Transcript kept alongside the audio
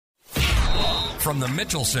From the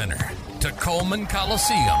Mitchell Center to Coleman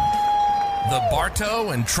Coliseum, the Bartow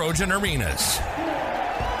and Trojan Arenas.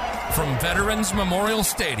 From Veterans Memorial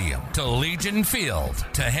Stadium to Legion Field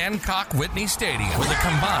to Hancock Whitney Stadium. With a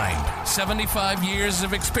combined 75 years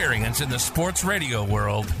of experience in the sports radio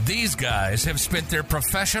world, these guys have spent their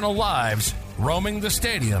professional lives roaming the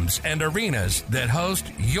stadiums and arenas that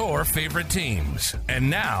host your favorite teams. And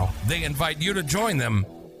now they invite you to join them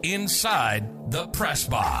inside the press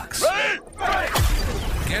box.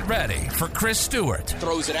 Get ready for Chris Stewart.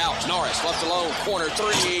 Throws it out. Norris left alone. Corner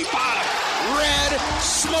three. Bottom. Red.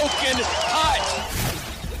 Smoking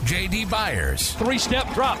hot. J.D. Byers.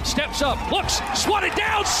 Three-step drop. Steps up. Looks. Swatted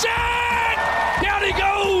down. Set! Down he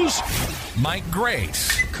goes. Mike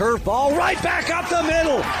Grace. Curveball right back up the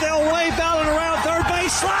middle. They'll wave Allen around third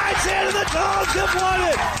base. Slides in, and the Dogs have won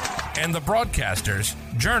it. And the broadcasters,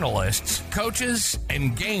 journalists, coaches,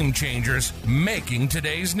 and game changers making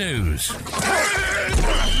today's news.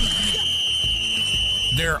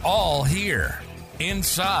 They're all here,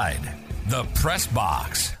 inside the press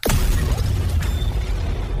box.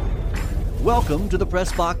 Welcome to the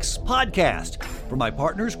Press Box Podcast. For my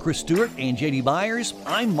partners, Chris Stewart and J.D. Byers,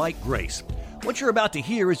 I'm Mike Grace. What you're about to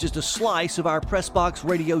hear is just a slice of our Press Box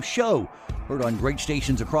radio show, heard on great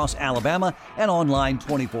stations across Alabama and online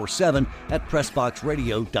 24/7 at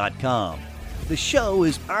PressBoxRadio.com. The show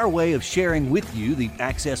is our way of sharing with you the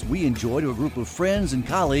access we enjoy to a group of friends and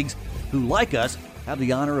colleagues who, like us, have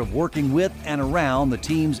the honor of working with and around the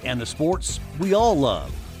teams and the sports we all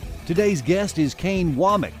love. Today's guest is Kane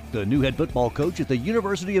Wommack, the new head football coach at the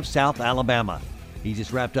University of South Alabama. He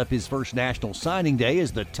just wrapped up his first national signing day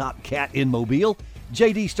as the top cat in Mobile.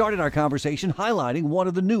 JD started our conversation highlighting one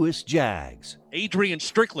of the newest Jags. Adrian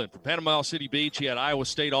Strickland from Panama City Beach. He had Iowa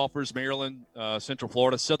State offers, Maryland, Central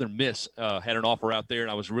Florida. Southern Miss had an offer out there,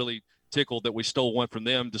 and I was really tickled that we stole one from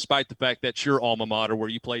them, despite the fact that's your alma mater where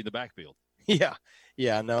you played in the backfield.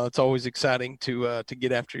 Yeah, no, it's always exciting to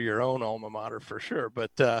get after your own alma mater for sure.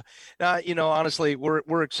 But honestly,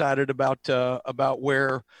 we're excited about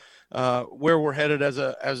where we're headed as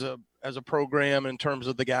a program in terms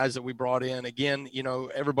of the guys that we brought in. Again,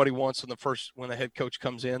 everybody wants when the head coach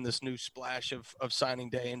comes in, this new splash of signing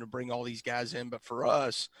day and to bring all these guys in. But for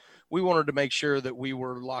us, we wanted to make sure that we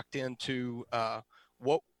were locked into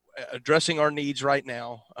addressing our needs right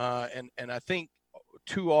now. And I think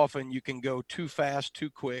too often you can go too fast, too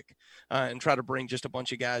quick, and try to bring just a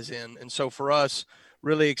bunch of guys in. And so for us,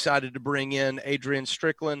 really excited to bring in Adrian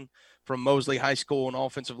Strickland from Mosley High School, an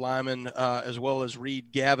offensive lineman, as well as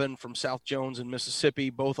Reed Gavin from South Jones in Mississippi.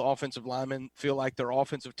 Both offensive linemen feel like their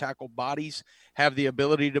offensive tackle bodies have the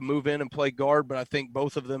ability to move in and play guard, but I think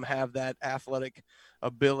both of them have that athletic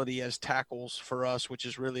ability as tackles for us, which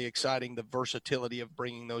is really exciting, the versatility of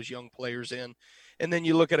bringing those young players in. And then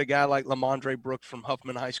you look at a guy like Lamondre Brooks from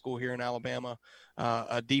Huffman High School here in Alabama,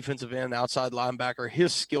 a defensive end, outside linebacker.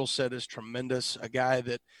 His skill set is tremendous, a guy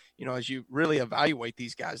that, as you really evaluate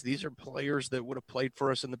these guys, these are players that would have played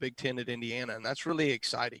for us in the Big Ten at Indiana, and that's really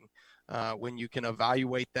exciting when you can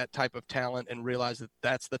evaluate that type of talent and realize that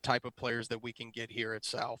that's the type of players that we can get here at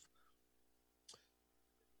South.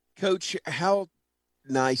 Coach, how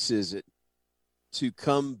nice is it to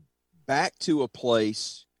come back to a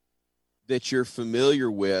place that you're familiar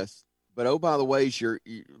with, but by the way,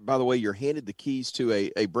 you're handed the keys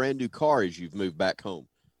to a brand new car as you've moved back home,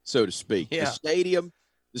 so to speak. Yeah.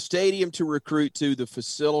 The stadium to recruit to, the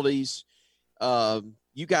facilities.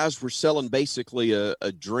 You guys were selling basically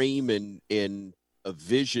a dream and a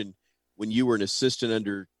vision when you were an assistant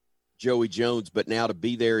under Joey Jones, but now to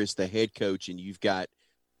be there as the head coach, and you've got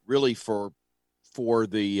really for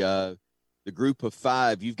the group of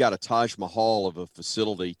five, you've got a Taj Mahal of a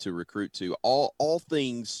facility to recruit to. All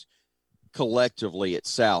things collectively at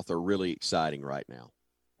South are really exciting right now.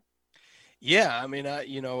 Yeah, I mean,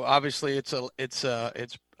 obviously it's a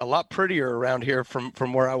lot prettier around here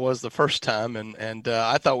from where I was the first time, and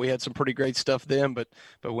I thought we had some pretty great stuff then. But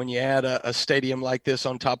when you add a stadium like this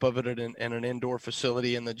on top of it and an indoor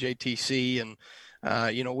facility in the JTC, and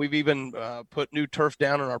we've even put new turf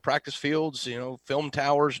down in our practice fields, film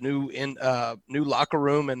towers, new locker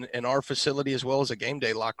room in our facility, as well as a game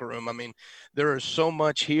day locker room. I mean, there is so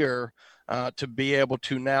much here to be able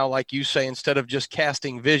to now, like you say, instead of just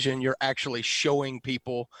casting vision, you're actually showing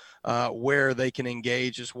people where they can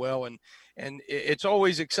engage as well. And it's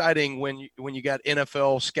always exciting when you got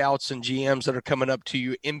NFL scouts and GMs that are coming up to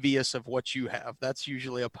you envious of what you have. That's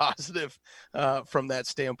usually a positive from that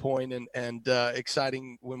standpoint, and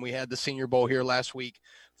exciting when we had the Senior Bowl here last week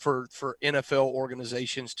for NFL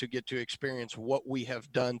organizations to get to experience what we have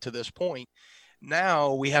done to this point.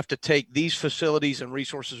 Now we have to take these facilities and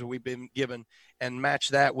resources that we've been given and match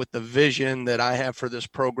that with the vision that I have for this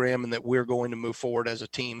program and that we're going to move forward as a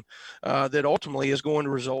team that ultimately is going to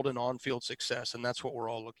result in on-field success. And that's what we're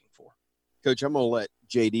all looking for. Coach, I'm going to let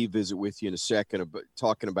JD visit with you in a second, about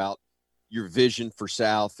talking about your vision for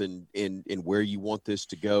South and where you want this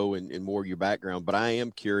to go and more of your background. But I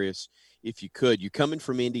am curious, if you could, you coming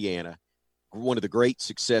from Indiana, one of the great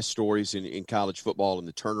success stories in college football and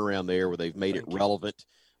the turnaround there where they've made it relevant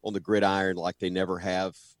on the gridiron like they never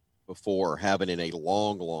have before or haven't in a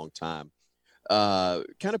long, long time.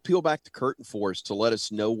 Kind of peel back the curtain for us to let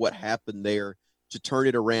us know what happened there to turn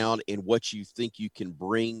it around and what you think you can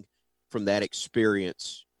bring from that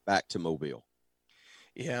experience back to Mobile.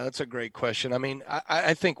 Yeah, that's a great question. I mean,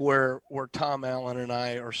 I think where Tom Allen and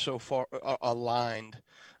I are so far aligned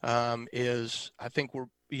is I think we're,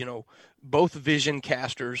 both vision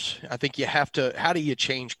casters. I think you have to, how do you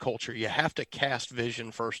change culture? You have to cast vision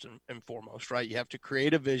first and foremost, right? You have to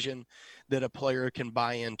create a vision that a player can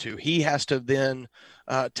buy into. He has to then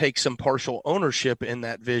take some partial ownership in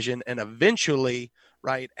that vision, and eventually,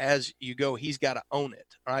 right, as you go, he's got to own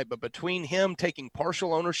it, right? But between him taking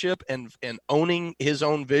partial ownership and owning his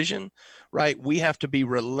own vision, right, we have to be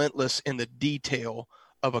relentless in the detail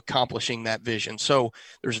of accomplishing that vision. So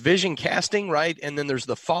there's vision casting, right? And then there's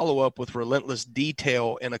the follow-up with relentless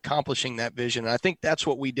detail in accomplishing that vision. And I think that's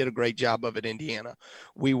what we did a great job of at Indiana.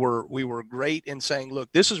 We were great in saying,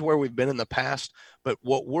 look, this is where we've been in the past, but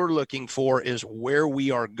what we're looking for is where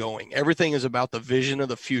we are going. Everything is about the vision of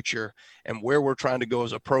the future and where we're trying to go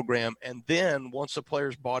as a program. And then once the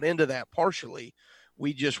players bought into that partially,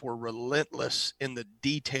 we just were relentless in the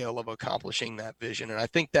detail of accomplishing that vision. And I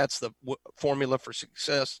think that's the formula for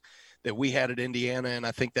success that we had at Indiana. And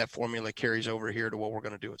I think that formula carries over here to what we're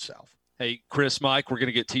going to do at South. Hey, Chris, Mike, we're going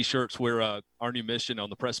to get T-shirts where our new mission on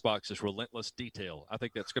the press box is relentless detail. I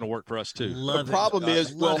think that's going to work for us, too. The problem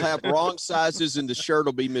is we'll have wrong sizes and the shirt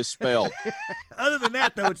will be misspelled. Other than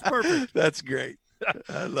that, though, it's perfect. That's great.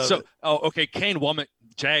 I love it. Oh, okay, Kane Wommack,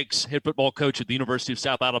 Jags head football coach at the University of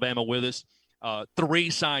South Alabama with us.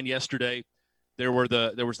 3 signed yesterday. There was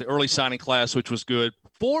the early signing class, which was good.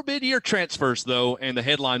 4 mid-year transfers, though, and the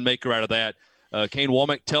headline maker out of that. Kane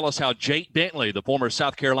Wommack, tell us how Jake Bentley, the former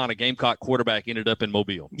South Carolina Gamecock quarterback, ended up in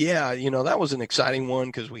Mobile. Yeah, that was an exciting one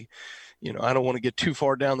because we – I don't want to get too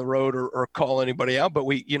far down the road or call anybody out, but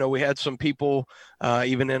we had some people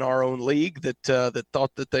even in our own league that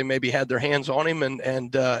thought that they maybe had their hands on him,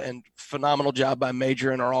 and phenomenal job by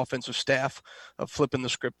Major and our offensive staff of flipping the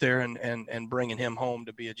script there and bringing him home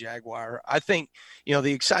to be a Jaguar. I think,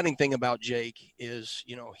 the exciting thing about Jake is,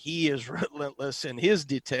 he is relentless in his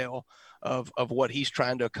detail of what he's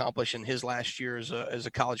trying to accomplish in his last year as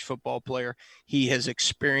a college football player. He has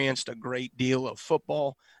experienced a great deal of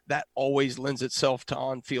football. That always lends itself to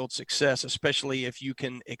on-field success, especially if you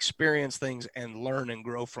can experience things and learn and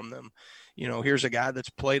grow from them. Here's a guy that's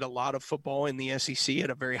played a lot of football in the SEC at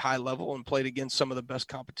a very high level and played against some of the best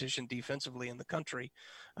competition defensively in the country.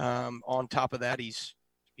 On top of that, he's,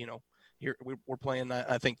 here we're playing,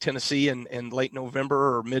 I think, Tennessee in late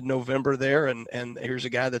November or mid-November there, and here's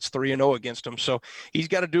a guy that's 3-0 against him. So he's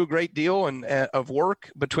got to do a great deal of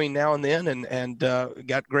work between now and then, and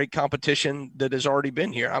got great competition that has already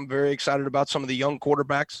been here. I'm very excited about some of the young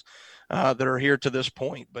quarterbacks that are here to this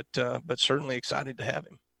point, but certainly excited to have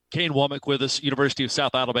him. Kane Wommack with us, University of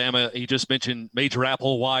South Alabama. He just mentioned Major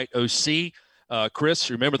Applewhite, OC.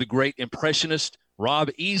 Chris, remember the great impressionist Rob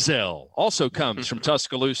Ezel also comes from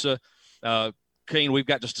Tuscaloosa. Kane, we've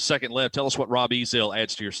got just a second left. Tell us what Rob Ezel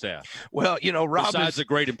adds to your staff. Well, Rob besides a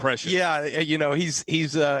great impression. Yeah,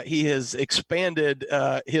 he has expanded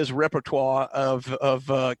his repertoire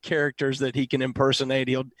of characters that he can impersonate.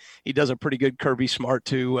 He does a pretty good Kirby Smart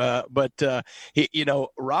too. But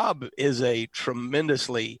Rob is a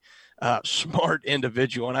tremendously smart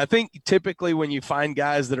individual. And I think typically when you find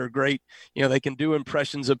guys that are great, they can do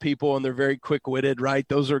impressions of people and they're very quick-witted, right?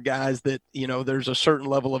 Those are guys that, there's a certain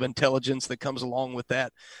level of intelligence that comes along with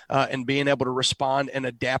that and being able to respond and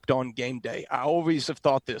adapt on game day. I always have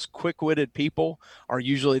thought this: quick-witted people are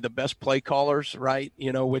usually the best play callers, right?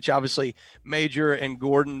 Which obviously Major and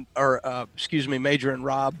Major and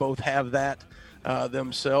Rob both have that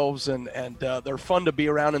themselves, and they're fun to be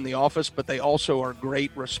around in the office, but they also are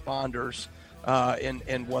great responders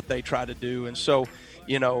in what they try to do. And so,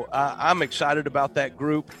 I'm excited about that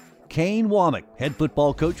group. Kane Wommack, head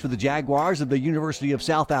football coach for the Jaguars of the University of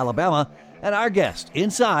South Alabama, and our guest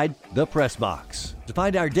inside the Press Box. To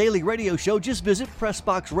find our daily radio show, just visit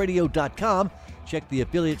PressBoxRadio.com. Check the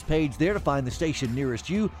affiliates page there to find the station nearest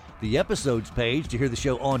you. the episodes page to hear the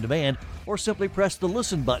show on demand, or simply press the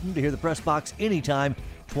listen button to hear the Press Box anytime,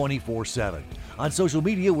 24/7. On social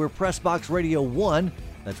media, we're Pressbox Radio 1.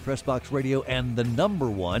 That's Pressbox Radio and the number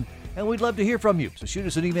 1. And we'd love to hear from you. So shoot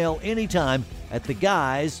us an email anytime at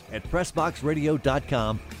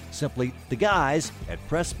theguys@pressboxradio.com. Simply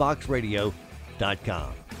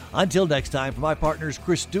theguys@pressboxradio.com. Until next time, for my partners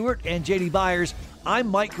Chris Stewart and JD Byers, I'm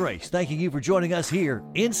Mike Grace, thanking you for joining us here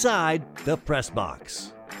inside the Press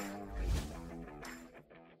Box.